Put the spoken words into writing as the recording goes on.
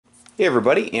Hey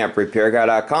everybody,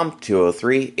 amprepairguy.com,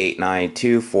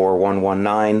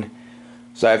 203-892-4119.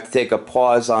 So I have to take a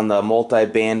pause on the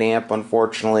multi-band amp,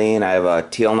 unfortunately, and I have a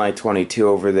TL922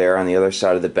 over there on the other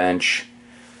side of the bench,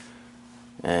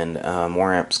 and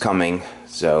more amps coming.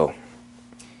 So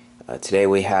today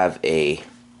we have a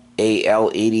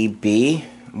Al-80b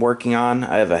I'm working on.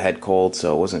 I have a head cold,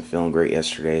 so it wasn't feeling great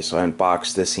yesterday, so I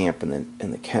unboxed this amp in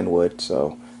the Kenwood,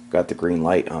 so got the green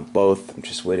light on both. I'm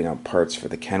just waiting on parts for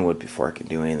the Kenwood before I can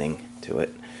do anything to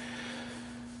it.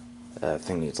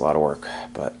 Thing needs a lot of work,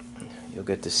 but you'll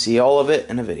get to see all of it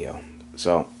in a video.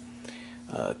 So,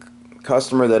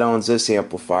 customer that owns this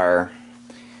amplifier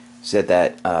said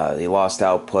that they lost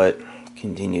output,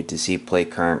 continued to see plate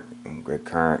current and grid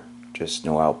current, just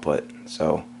no output.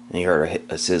 So, and you heard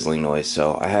a sizzling noise.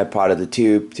 So I had potted the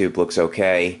tube. Tube looks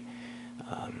okay.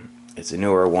 It's a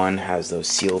newer one, has those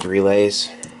sealed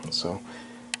relays. So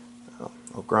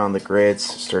I'll ground the grids.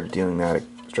 Started doing that.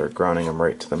 Started grounding them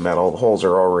right to the metal. The holes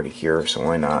are already here, so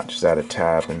why not just add a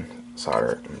tab and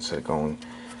solder it instead of going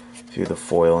through the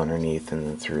foil underneath and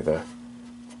then through the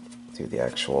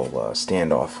actual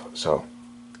standoff. So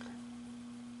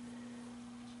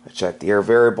I checked the air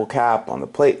variable cap on the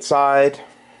plate side,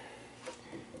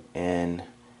 and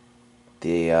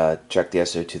check the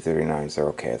SO239s. They're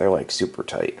okay. They're like super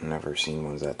tight. I've never seen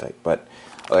ones that tight. But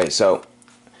okay, so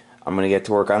I'm gonna get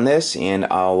to work on this, and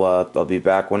I'll be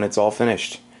back when it's all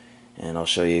finished, and I'll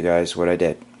show you guys what I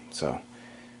did. So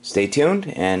stay tuned,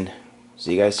 and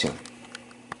see you guys soon.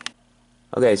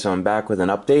 Okay, so I'm back with an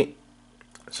update.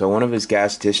 So one of his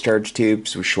gas discharge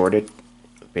tubes was shorted at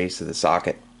the base of the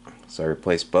socket, so I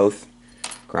replaced both,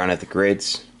 grounded the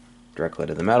grids directly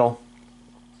to the metal.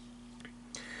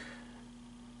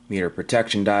 Meter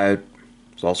protection diode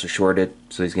was also shorted,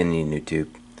 so he's going to need a new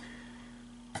tube.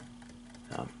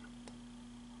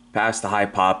 Passed the high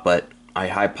pot, but I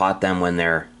high pot them when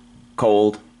they're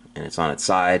cold and it's on its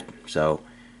side, so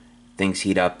things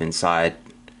heat up inside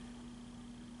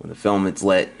when the filament's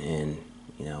lit, and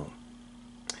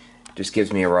just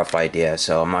gives me a rough idea.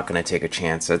 So I'm not going to take a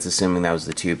chance. That's assuming that was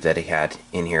the tube that he had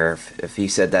in here. If he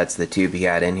said that's the tube he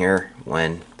had in here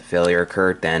when the failure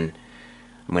occurred, then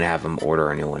I'm going to have him order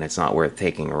a new one. It's not worth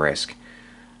taking a risk.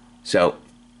 So,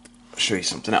 I'll show you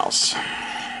something else.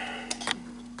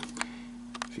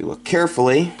 If you look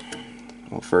carefully,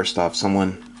 well, first off,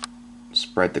 someone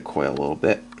spread the coil a little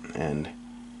bit, and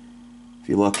if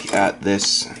you look at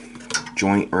this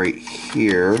joint right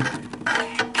here, you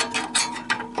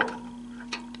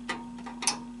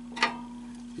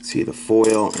can see the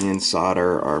foil and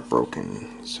solder are broken.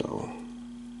 So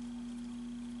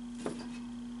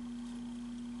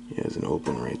there's an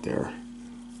open right there.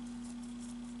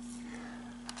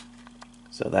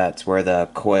 So that's where the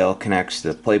coil connects to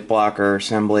the plate blocker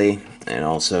assembly, and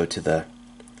also to the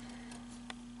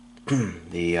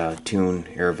tune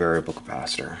air variable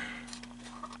capacitor.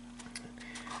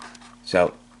 So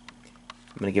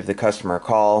I'm going to give the customer a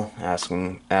call, ask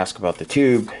about the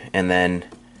tube, and then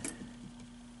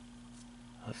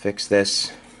I'll fix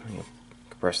this.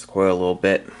 Compress the coil a little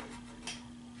bit.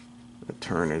 The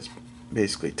turn is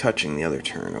basically touching the other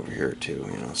turn over here too,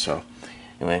 so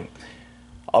anyway,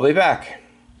 I'll be back.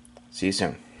 See you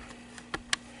soon.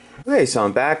 Okay, so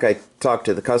I'm back. I talked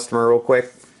to the customer real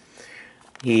quick.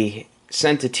 He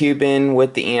sent a tube in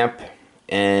with the amp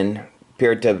and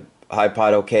appeared to high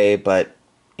pot okay, but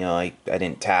I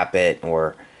didn't tap it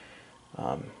or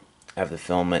have the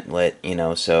filament lit,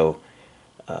 so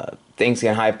things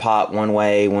can high pot one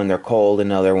way when they're cold,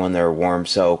 another when they're warm.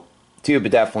 So tube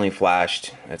definitely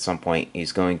flashed. At some point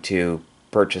he's going to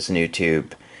purchase a new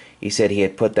tube. He said he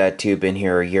had put that tube in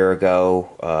here a year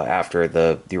ago after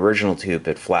the original tube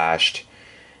had flashed,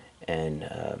 and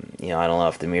I don't know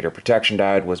if the meter protection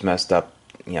diode was messed up,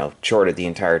 shorted the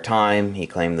entire time. He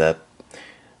claimed the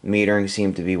metering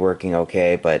seemed to be working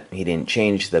okay, but he didn't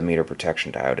change the meter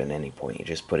protection diode at any point. He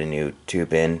just put a new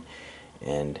tube in,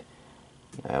 and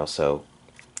I also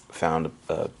found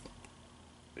a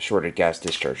shorted gas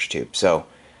discharge tube. So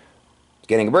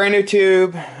getting a brand new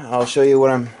tube. I'll show you what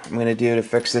I'm going to do to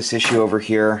fix this issue over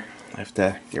here. I have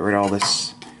to get rid of all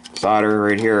this solder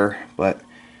right here, but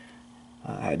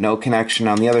I had no connection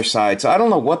on the other side. So I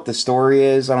don't know what the story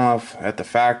is. I don't know if at the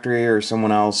factory or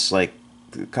someone else, like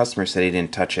the customer said he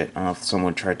didn't touch it. I don't know if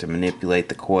someone tried to manipulate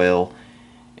the coil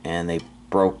and they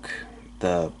broke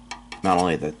not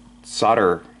only the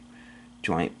solder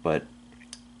joint, but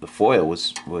the foil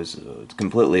was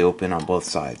completely open on both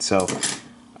sides. So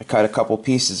I cut a couple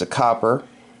pieces of copper.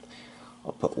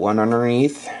 I'll put one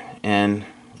underneath and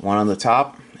one on the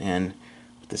top, and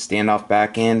put the standoff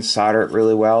back in, solder it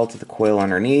really well to the coil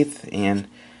underneath, and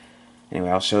anyway,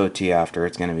 I'll show it to you after.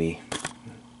 It's going to be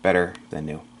better than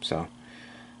new. So,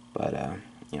 but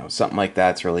you know, something like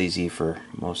that's real easy for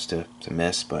most to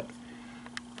miss, but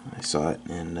I saw it,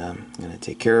 and I'm going to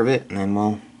take care of it, and then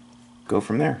we'll go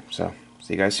from there. So,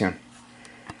 see you guys soon.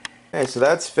 Okay, so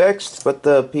that's fixed. Put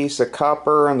the piece of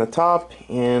copper on the top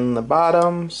and the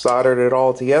bottom, soldered it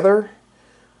all together,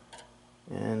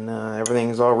 and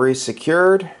everything's all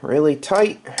re-secured, really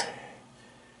tight.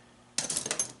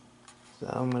 So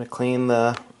I'm going to clean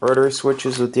the rotary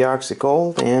switches with deoxy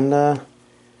gold, and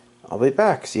I'll be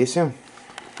back. See you soon.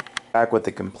 Back with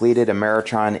the completed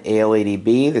Ameritron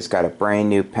Al-80b. That's got a brand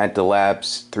new Penta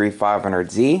Labs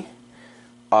 3500Z.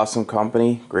 Awesome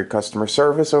company, great customer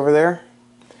service over there.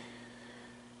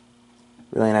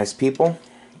 Really nice people.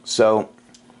 So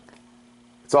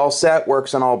it's all set,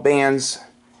 works on all bands.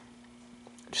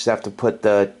 Just have to put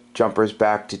the jumpers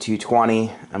back to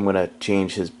 220. I'm going to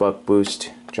change his buck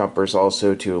boost jumpers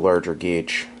also to a larger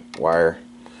gauge wire.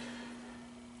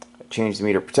 I changed the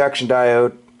meter protection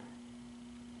diode.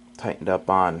 Tightened up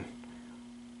on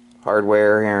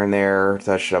hardware here and there.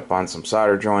 Touched up on some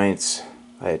solder joints.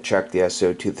 I had checked the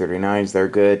SO239s. They're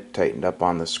good. Tightened up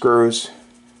on the screws.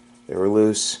 They were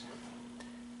loose.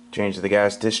 Changed the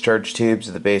gas discharge tubes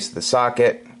at the base of the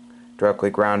socket.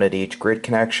 Directly grounded each grid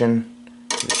connection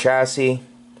to the chassis.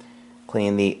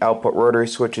 Cleaned the output rotary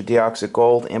switch with deoxy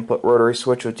gold. Input rotary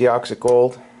switch with deoxy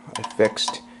gold. I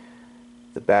fixed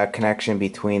the bad connection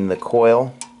between the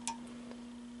coil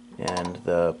and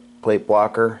the plate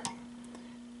blocker,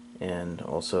 and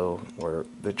also where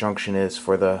the junction is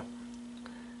for the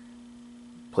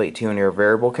plate tune air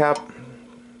variable cap.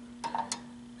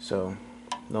 So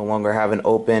no longer have an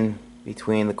open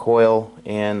between the coil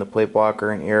and the plate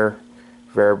blocker and air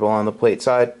variable on the plate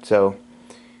side. So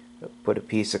put a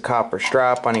piece of copper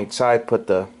strap on each side, put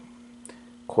the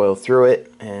coil through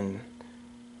it, and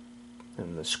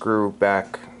the screw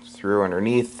back through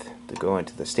underneath to go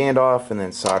into the standoff, and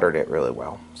then soldered it really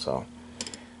well. So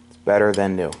it's better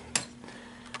than new.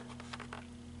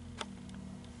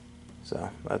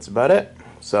 So that's about it.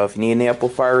 So if you need an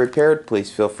amplifier repaired, please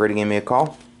feel free to give me a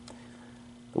call.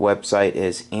 The website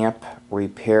is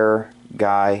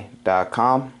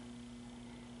amprepairguy.com,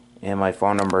 and my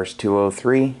phone number is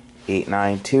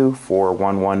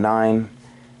 203-892-4119.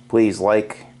 Please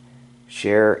like,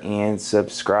 share, and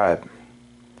subscribe.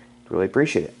 Really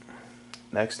appreciate it.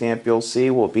 Next amp you'll see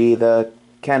will be the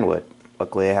Kenwood.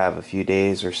 Luckily I have a few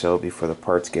days or so before the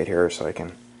parts get here, so I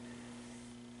can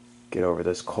get over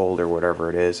this cold or whatever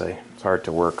it is. It's hard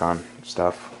to work on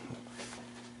stuff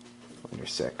when you're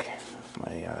sick.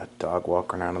 My dog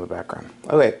walking around in the background.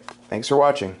 Okay, thanks for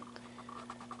watching.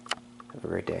 Have a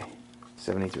great day.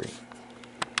 73.